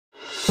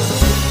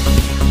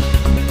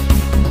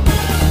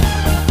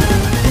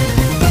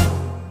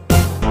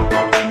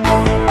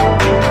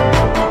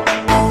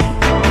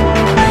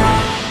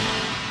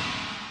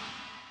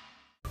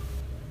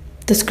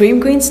The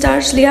Scream Queen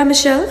stars Lea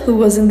Michele, who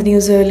was in the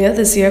news earlier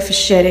this year for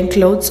sharing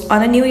clothes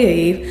on a New Year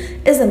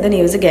Eve, is in the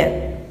news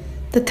again.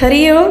 The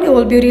 30-year-old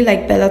old beauty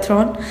like Bella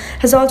Thorne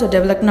has also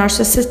developed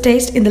narcissistic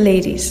taste in the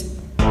ladies.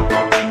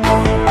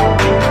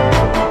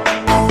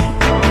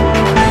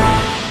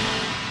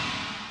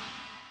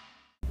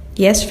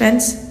 Yes,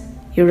 friends,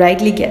 you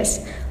rightly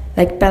guessed.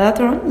 Like Bella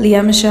Thorne,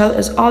 Lea Michele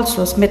is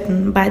also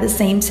smitten by the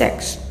same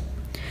sex.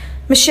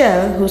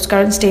 Michele, whose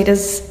current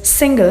status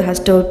single, has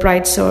told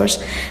Paetz source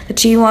that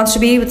she wants to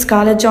be with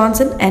Scarlett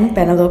Johansson and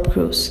Penélope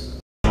Cruz.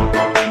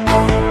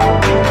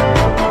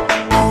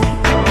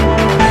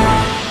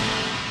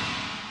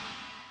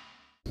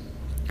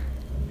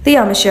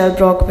 Lea Michele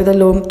broke up with her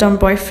long-term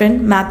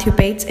boyfriend Matthew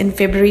Paetz in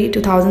February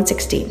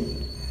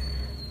 2016.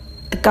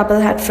 The couple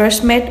had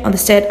first met on the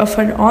set of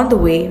her On the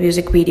Way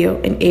music video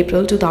in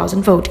April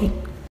 2014.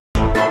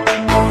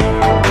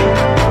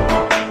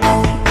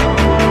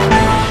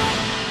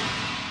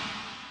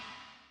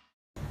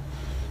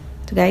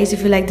 So guys,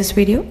 if you like this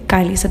video,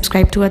 kindly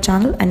subscribe to our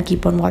channel and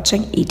keep on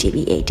watching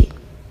ETV 18.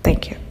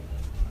 Thank you.